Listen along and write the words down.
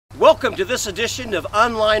Welcome to this edition of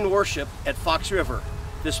Online Worship at Fox River.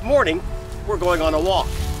 This morning, we're going on a walk.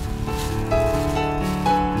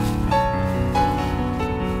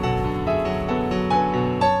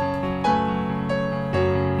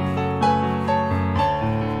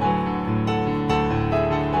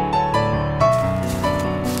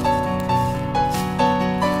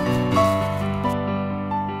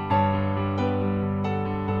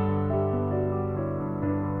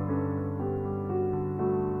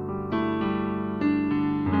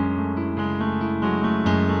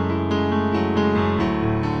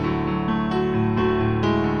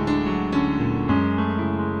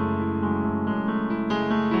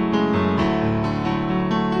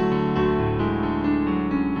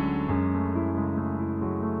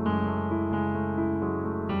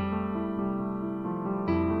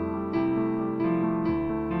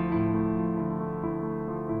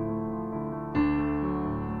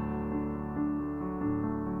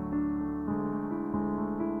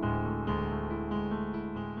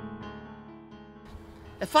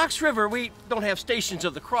 At Fox River, we don't have Stations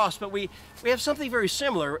of the Cross, but we have something very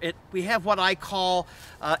similar. We have what I call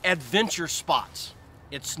adventure spots.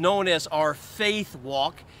 It's known as our faith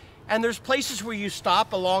walk. And there's places where you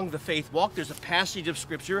stop along the faith walk. There's a passage of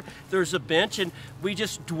Scripture, there's a bench, and we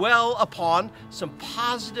just dwell upon some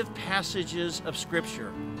positive passages of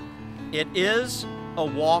Scripture. It is a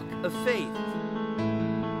walk of faith.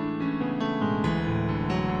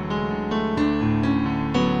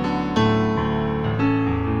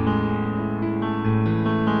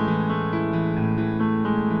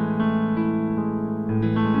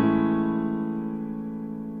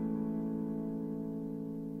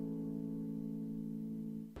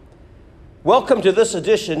 Welcome to this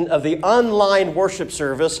edition of the online worship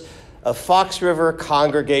service of Fox River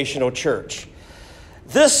Congregational Church.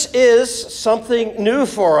 This is something new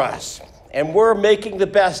for us, and we're making the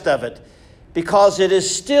best of it because it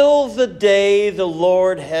is still the day the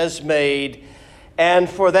Lord has made, and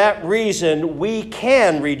for that reason we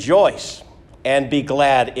can rejoice and be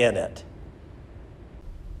glad in it.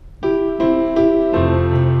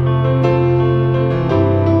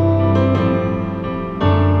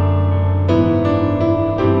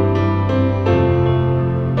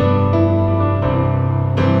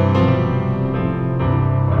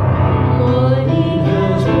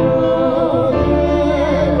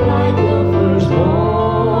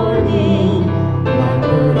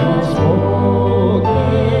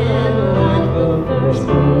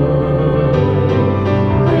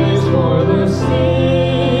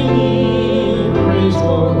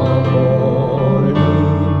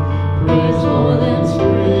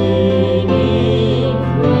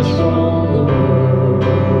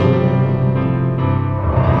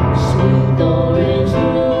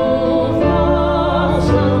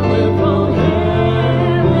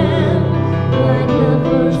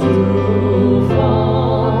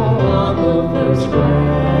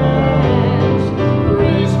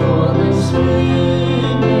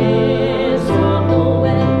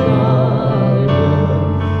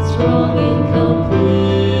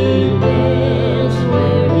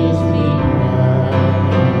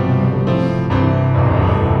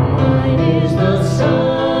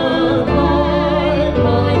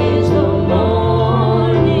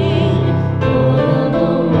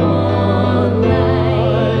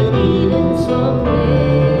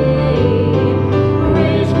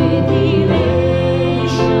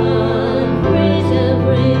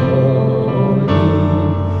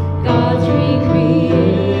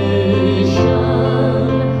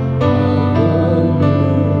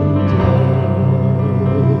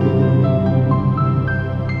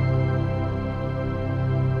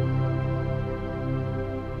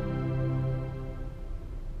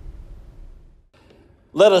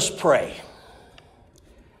 Let us pray.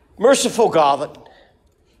 Merciful God,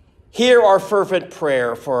 hear our fervent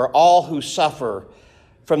prayer for all who suffer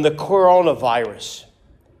from the coronavirus.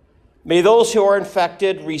 May those who are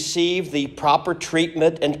infected receive the proper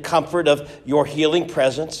treatment and comfort of your healing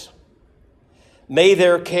presence. May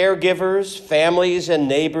their caregivers, families, and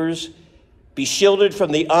neighbors be shielded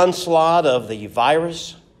from the onslaught of the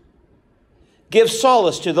virus. Give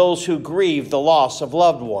solace to those who grieve the loss of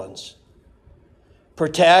loved ones.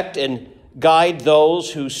 Protect and guide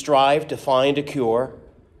those who strive to find a cure.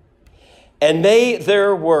 And may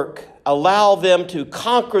their work allow them to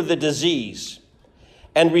conquer the disease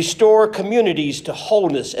and restore communities to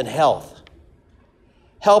wholeness and health.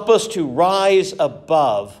 Help us to rise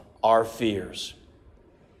above our fears.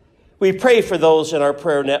 We pray for those in our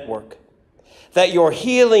prayer network, that your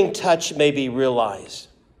healing touch may be realized.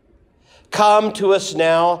 Come to us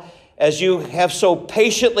now as you have so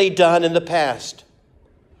patiently done in the past.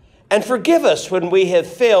 And forgive us when we have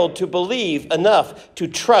failed to believe enough to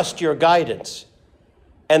trust your guidance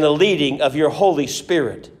and the leading of your Holy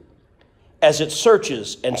Spirit as it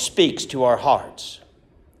searches and speaks to our hearts.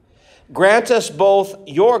 Grant us both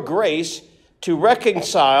your grace to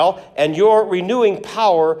reconcile and your renewing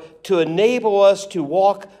power to enable us to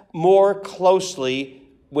walk more closely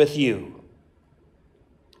with you.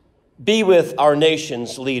 Be with our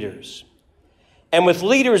nation's leaders and with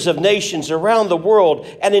leaders of nations around the world,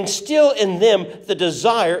 and instill in them the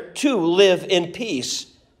desire to live in peace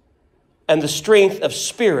and the strength of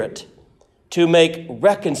spirit to make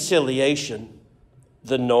reconciliation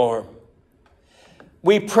the norm.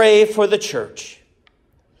 We pray for the church.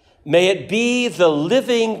 May it be the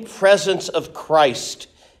living presence of Christ,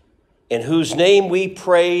 in whose name we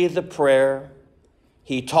pray the prayer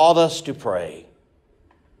he taught us to pray.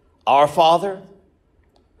 Our Father,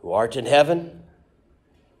 who art in heaven,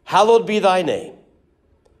 hallowed be thy name.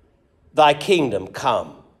 Thy kingdom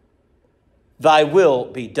come. Thy will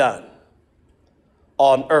be done,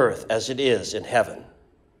 on earth as it is in heaven.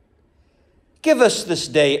 Give us this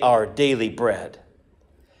day our daily bread,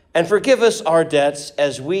 and forgive us our debts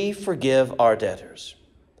as we forgive our debtors.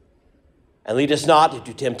 And lead us not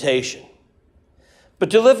into temptation, but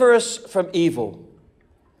deliver us from evil.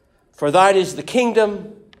 For thine is the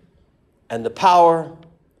kingdom, and the power,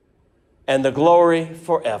 and the glory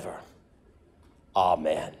forever.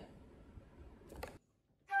 Amen.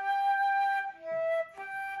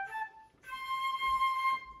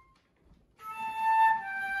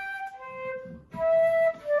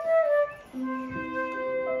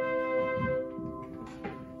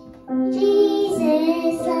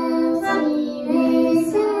 Jesus loves me,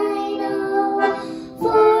 this I know,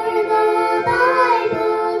 for the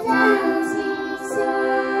Bible tells me so.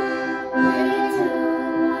 Little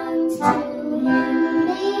ones to him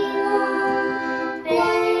belong,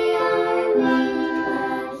 they are weak,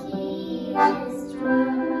 but he is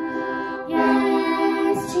strong.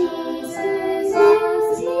 Yes, Jesus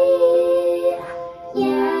loves me.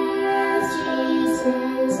 Yes,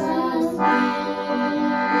 Jesus loves me.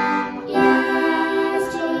 Yes,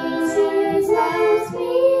 Jesus loves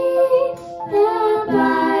me. The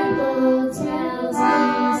Bible tells me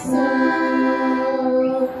so.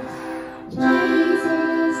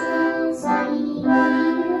 Jesus loves me. He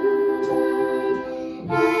died,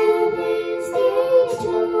 heaven's gates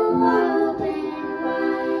to open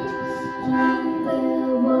wide. He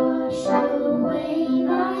will wash away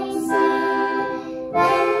my sin.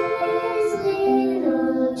 Then this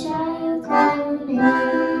little child grown in.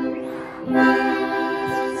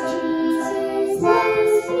 Yes, Jesus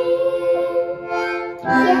loves me.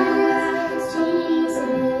 Yes,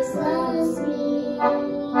 Jesus loves me.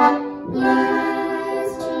 Yes,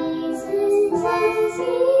 Jesus loves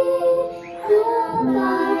me. The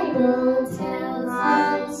Bible tells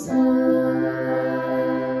me so.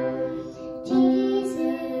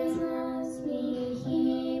 Jesus loves me. He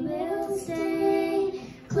will stay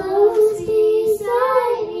close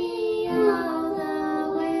beside me all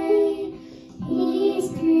the way. He's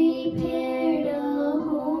prepared a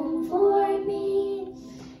home for me,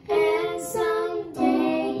 and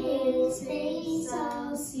someday his face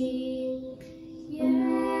I'll see.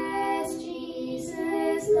 Yes,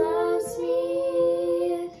 Jesus loves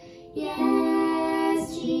me.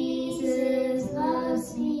 Yes, Jesus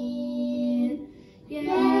loves me.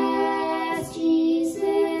 Yes,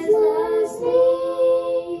 Jesus loves me.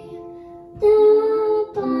 The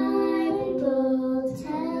Bible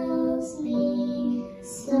tells me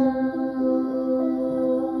so.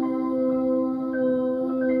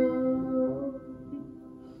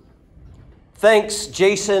 Thanks,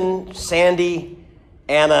 Jason, Sandy,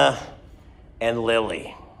 Anna, and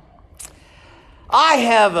Lily. I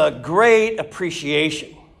have a great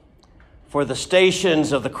appreciation for the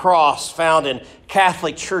Stations of the Cross found in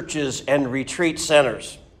Catholic churches and retreat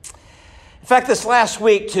centers. In fact, this last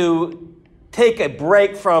week, to take a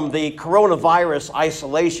break from the coronavirus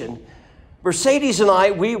isolation, Mercedes and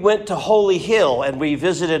I, we went to Holy Hill and we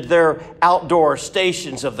visited their outdoor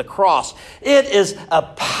Stations of the Cross. It is a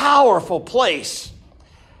powerful place.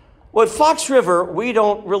 Well, at Fox River, we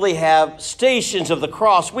don't really have Stations of the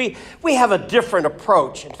Cross. We have a different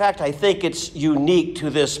approach. In fact, I think it's unique to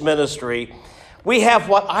this ministry. We have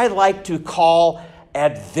what I like to call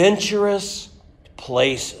adventurous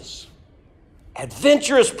places.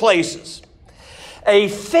 Adventurous places. A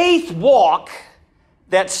faith walk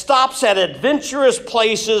that stops at adventurous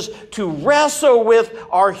places to wrestle with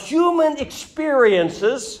our human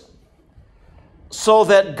experiences so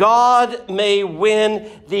that God may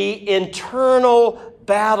win the internal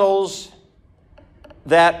battles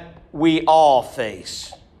that we all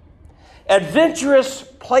face. adventurous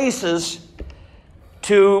places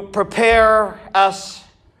to prepare us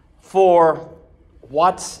for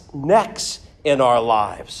what's next in our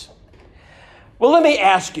lives. Well, let me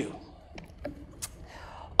ask you,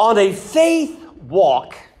 on a faith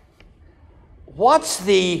walk, what's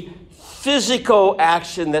the physical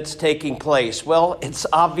action that's taking place? Well, it's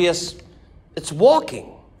obvious. It's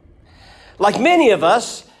walking. Like many of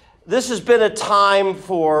us, this has been a time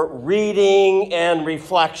for reading and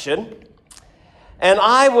reflection. And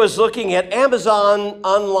I was looking at Amazon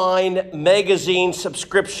online magazine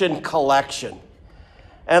subscription collection.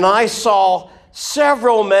 And I saw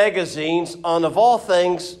several magazines on, of all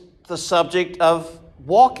things, the subject of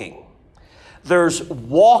walking. There's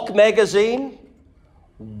Walk Magazine,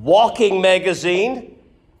 Walking Magazine,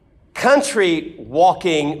 Country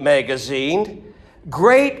Walking Magazine,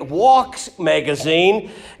 Great Walks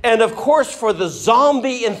Magazine, and of course, for the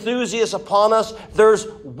zombie enthusiasts upon us, there's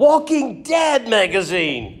Walking Dead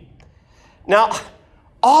Magazine. Now,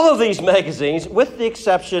 all of these magazines, with the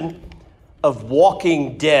exception of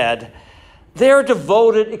Walking Dead, they're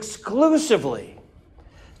devoted exclusively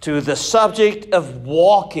to the subject of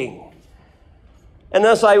walking. And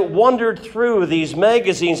as I wandered through these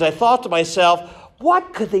magazines, I thought to myself,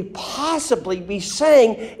 what could they possibly be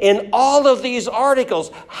saying in all of these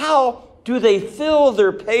articles? How do they fill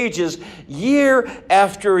their pages year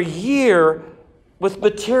after year with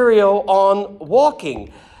material on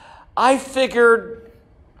walking? I figured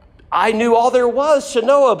I knew all there was to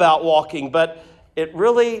know about walking, but it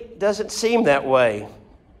really doesn't seem that way.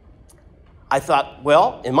 I thought,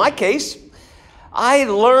 well, in my case, I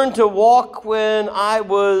learned to walk when I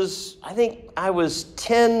was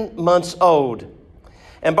 10 months old.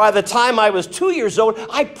 And by the time I was 2 years old,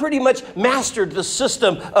 I pretty much mastered the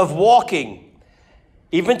system of walking.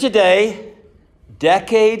 Even today,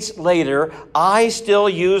 decades later, I still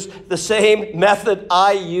use the same method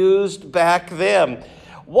I used back then.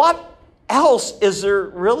 What else is there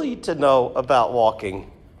really to know about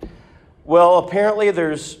walking? Well, apparently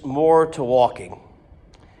there's more to walking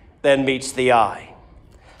than meets the eye.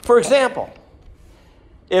 For example,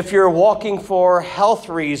 if you're walking for health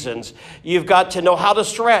reasons, you've got to know how to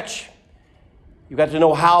stretch. You've got to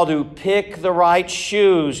know how to pick the right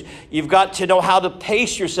shoes. You've got to know how to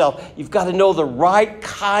pace yourself. You've got to know the right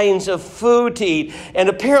kinds of food to eat. And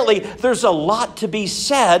apparently, there's a lot to be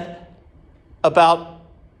said about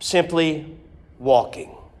simply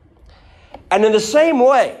walking. And in the same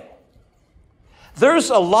way,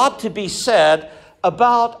 there's a lot to be said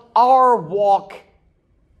about our walk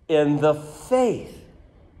in the faith.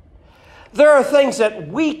 There are things that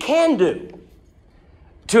we can do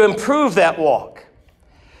to improve that walk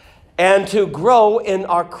and to grow in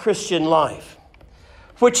our Christian life,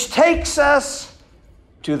 which takes us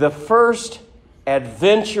to the first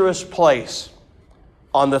adventurous place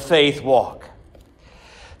on the faith walk.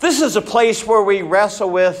 This is a place where we wrestle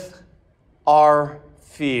with our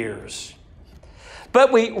fears,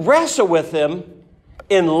 but we wrestle with them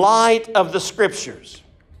in light of the Scriptures.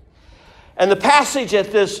 And the passage at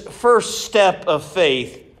this first step of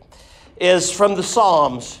faith is from the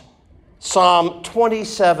Psalms, Psalm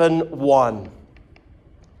 27:1.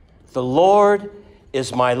 The Lord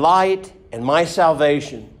is my light and my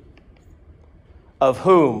salvation. Of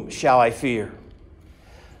whom shall I fear?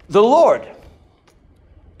 The Lord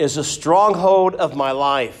is a stronghold of my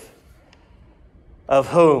life. Of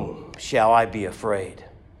whom shall I be afraid?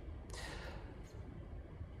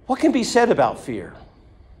 What can be said about fear?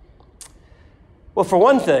 Well, for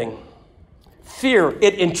one thing, fear,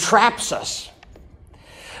 it entraps us.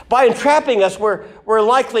 By entrapping us, we're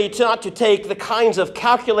likely not to take the kinds of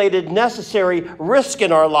calculated, necessary risk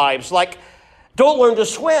in our lives, like don't learn to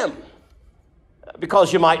swim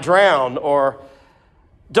because you might drown, or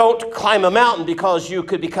don't climb a mountain because you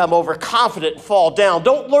could become overconfident and fall down.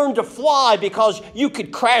 Don't learn to fly because you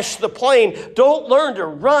could crash the plane. Don't learn to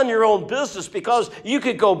run your own business because you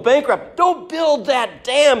could go bankrupt. Don't build that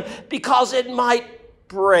dam because it might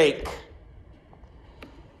break.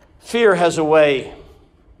 Fear has a way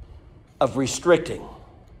of restricting,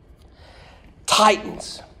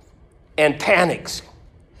 tightens, and panics.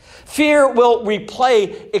 Fear will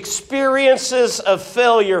replay experiences of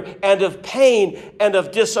failure and of pain and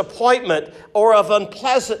of disappointment or of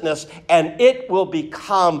unpleasantness, and it will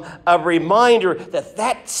become a reminder that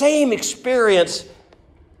that same experience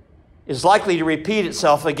is likely to repeat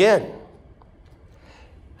itself again.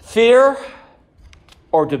 Fear,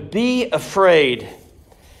 or to be afraid,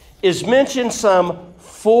 is mentioned some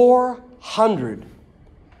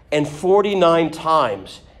 449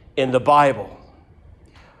 times in the Bible.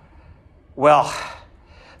 Well,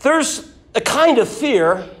 there's a kind of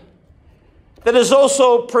fear that is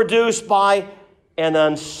also produced by an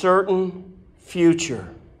uncertain future.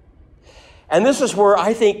 And this is where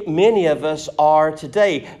I think many of us are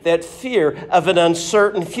today, that fear of an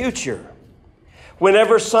uncertain future.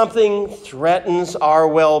 Whenever something threatens our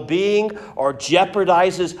well-being or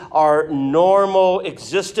jeopardizes our normal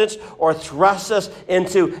existence or thrusts us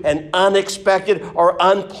into an unexpected or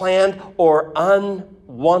unplanned or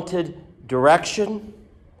unwanted direction,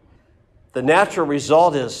 the natural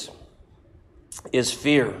result is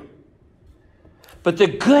fear. But the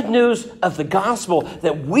good news of the gospel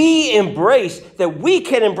that we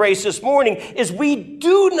can embrace this morning, is we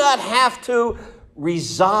do not have to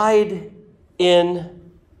reside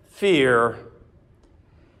in fear.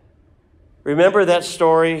 Remember that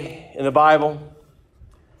story in the Bible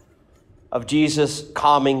of Jesus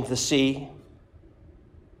calming the sea?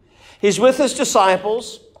 He's with his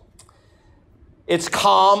disciples. It's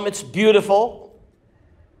calm, it's beautiful.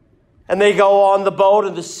 And they go on the boat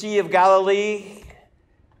in the Sea of Galilee.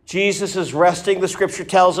 Jesus is resting. The scripture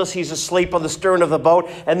tells us he's asleep on the stern of the boat.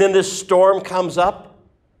 And then this storm comes up.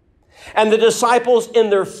 And the disciples, in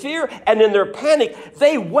their fear and in their panic,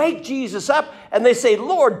 they wake Jesus up and they say,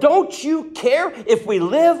 Lord, don't you care if we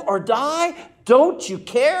live or die? Don't you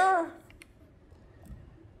care?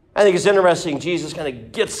 I think it's interesting. Jesus kind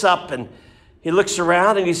of gets up and he looks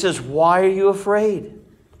around and he says, why are you afraid?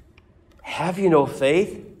 Have you no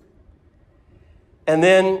faith? And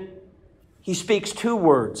then he speaks two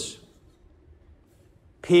words: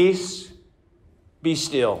 peace, be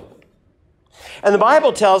still. And the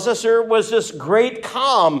Bible tells us there was this great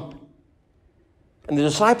calm. And the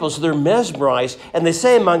disciples, they're mesmerized, and they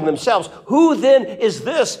say among themselves, who then is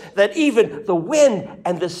this that even the wind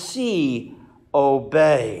and the sea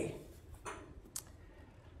obey?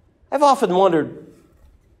 I've often wondered,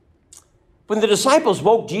 when the disciples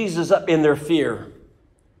woke Jesus up in their fear,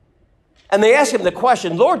 and they asked him the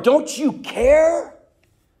question, Lord, don't you care?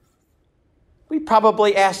 We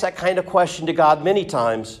probably ask that kind of question to God many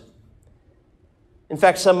times. In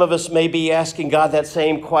fact, some of us may be asking God that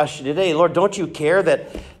same question today. Lord, don't you care that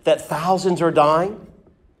thousands are dying?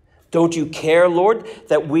 Don't you care, Lord,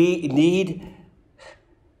 that we need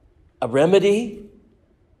a remedy?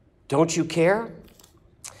 Don't you care?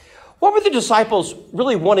 What were the disciples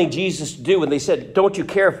really wanting Jesus to do when they said, don't you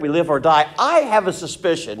care if we live or die? I have a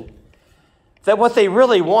suspicion that what they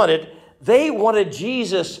really wanted, they wanted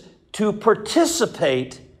Jesus to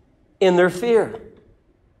participate in their fear.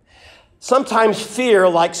 Sometimes fear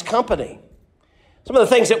likes company. Some of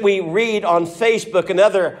the things that we read on Facebook and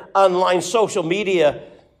other online social media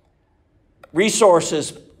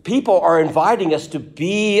resources, people are inviting us to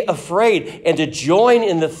be afraid and to join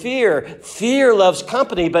in the fear. Fear loves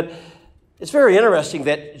company, but it's very interesting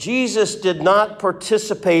that Jesus did not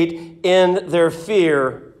participate in their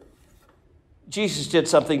fear. Jesus did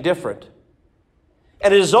something different.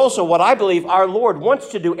 And it is also what I believe our Lord wants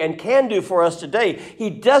to do and can do for us today. He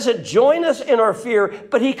doesn't join us in our fear,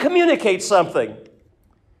 but he communicates something.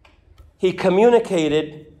 He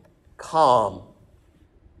communicated calm,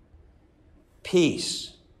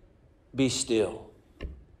 peace, be still.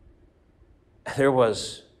 There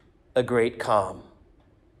was a great calm.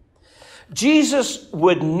 Jesus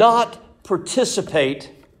would not participate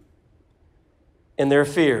in their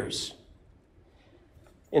fears.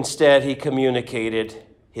 Instead, he communicated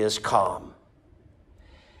his calm.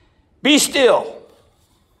 Be still.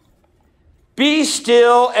 Be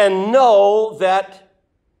still and know that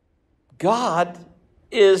God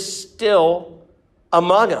is still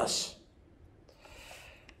among us.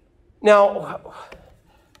 Now,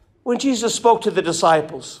 when Jesus spoke to the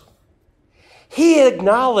disciples, he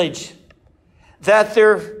acknowledged that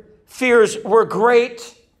their fears were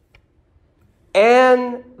great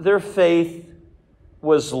and their faith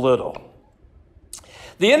was little.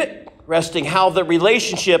 The interesting how the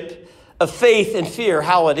relationship of faith and fear,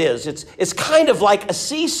 how it is. It's kind of like a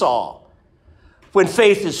seesaw. When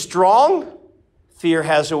faith is strong, fear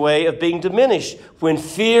has a way of being diminished. When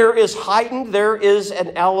fear is heightened, there is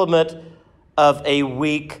an element of a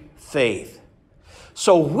weak faith.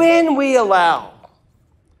 So when we allow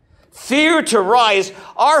fear to rise,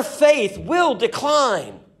 our faith will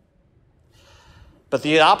decline. But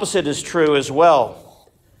the opposite is true as well.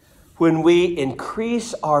 When we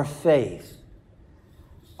increase our faith,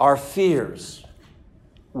 our fears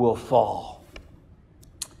will fall.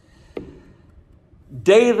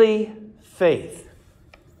 Daily faith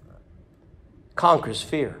conquers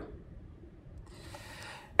fear.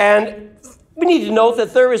 And we need to note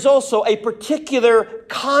that there is also a particular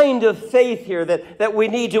kind of faith here that we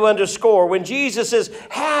need to underscore. When Jesus says,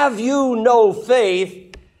 have you no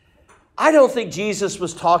faith? I don't think Jesus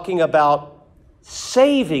was talking about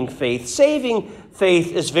saving faith. Saving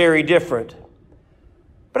faith is very different.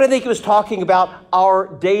 But I think he was talking about our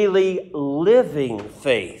daily living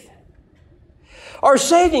faith. Our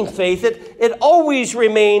saving faith, it always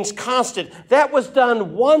remains constant. That was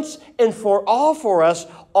done once and for all for us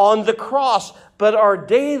on the cross. But our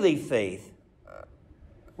daily faith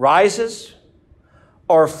rises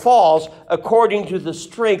or falls according to the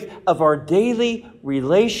strength of our daily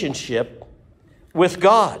relationship with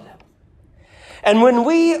God. And when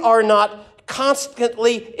we are not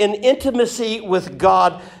constantly in intimacy with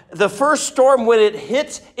God, the first storm, when it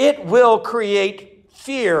hits, it will create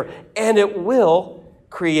fear and it will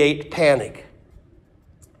create panic.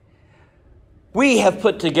 We have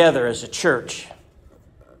put together as a church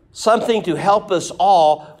something to help us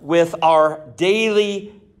all with our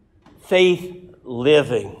daily faith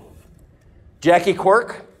living. Jackie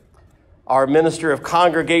Quirk, our minister of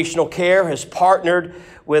Congregational Care, has partnered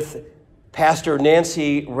with Pastor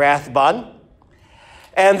Nancy Rathbun,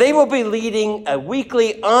 and they will be leading a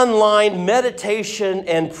weekly online meditation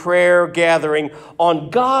and prayer gathering on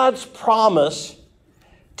God's promise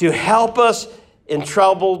to help us in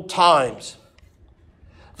troubled times.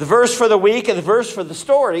 The verse for the week and the verse for the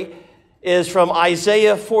story is from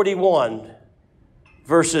Isaiah 41,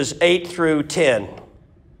 verses 8 through 10.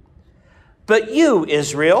 But you,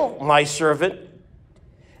 Israel, my servant,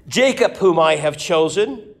 Jacob, whom I have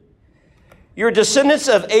chosen, your descendants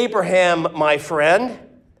of Abraham, my friend,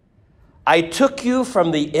 I took you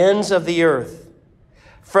from the ends of the earth.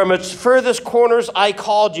 From its furthest corners I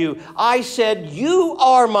called you. I said, you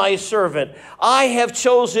are my servant. I have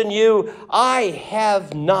chosen you. I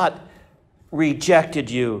have not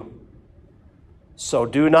rejected you. So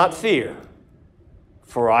do not fear,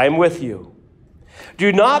 for I am with you.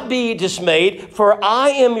 Do not be dismayed, for I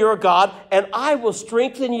am your God, and I will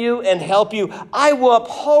strengthen you and help you. I will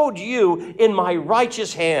uphold you in my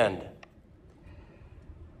righteous hand.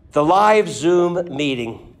 The live Zoom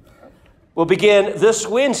meeting will begin this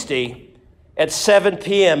Wednesday at 7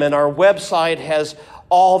 p.m., and our website has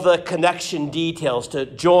all the connection details to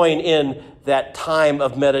join in that time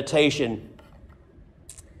of meditation.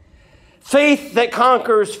 Faith that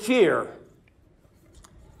conquers fear.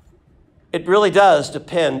 It really does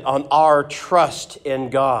depend on our trust in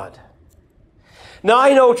God. Now,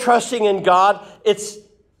 I know trusting in God, it's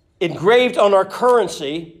engraved on our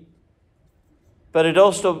currency, but it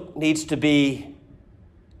also needs to be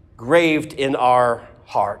graved in our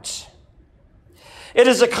hearts. It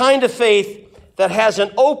is a kind of faith that has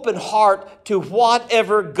an open heart to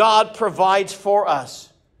whatever God provides for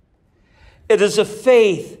us. It is a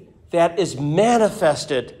faith that is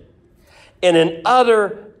manifested in an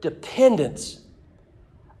utter dependence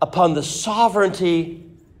upon the sovereignty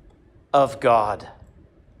of God.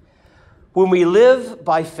 When we live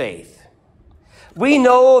by faith, we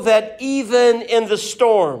know that even in the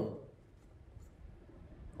storm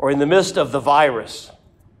or in the midst of the virus,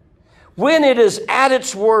 when it is at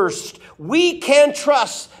its worst, we can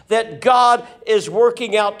trust that God is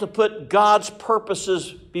working out to put God's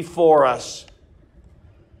purposes before us.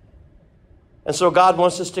 And so God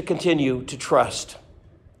wants us to continue to trust.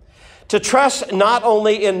 To trust not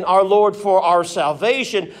only in our Lord for our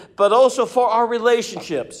salvation, but also for our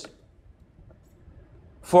relationships,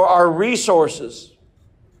 for our resources,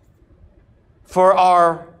 for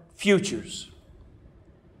our futures.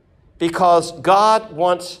 Because God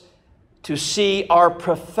wants to see our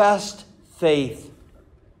professed faith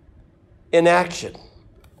in action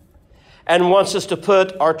and wants us to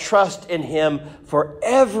put our trust in Him for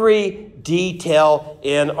every detail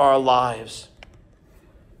in our lives.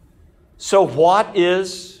 So what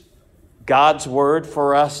is God's word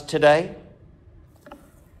for us today?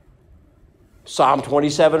 Psalm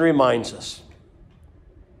 27 reminds us,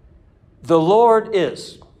 the Lord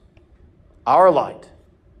is our light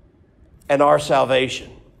and our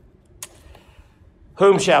salvation.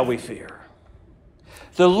 Whom shall we fear?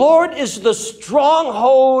 The Lord is the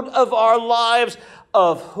stronghold of our lives.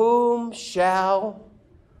 Of whom shall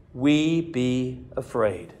we be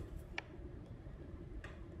afraid?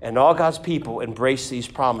 And all God's people embraced these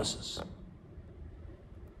promises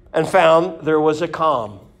and found there was a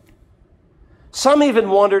calm. Some even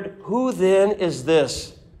wondered, who then is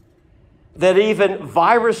this that even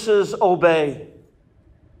viruses obey?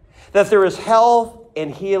 That there is health and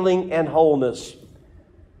healing and wholeness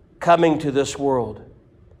coming to this world.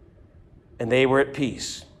 And they were at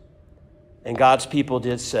peace. And God's people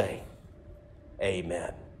did say,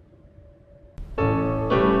 amen.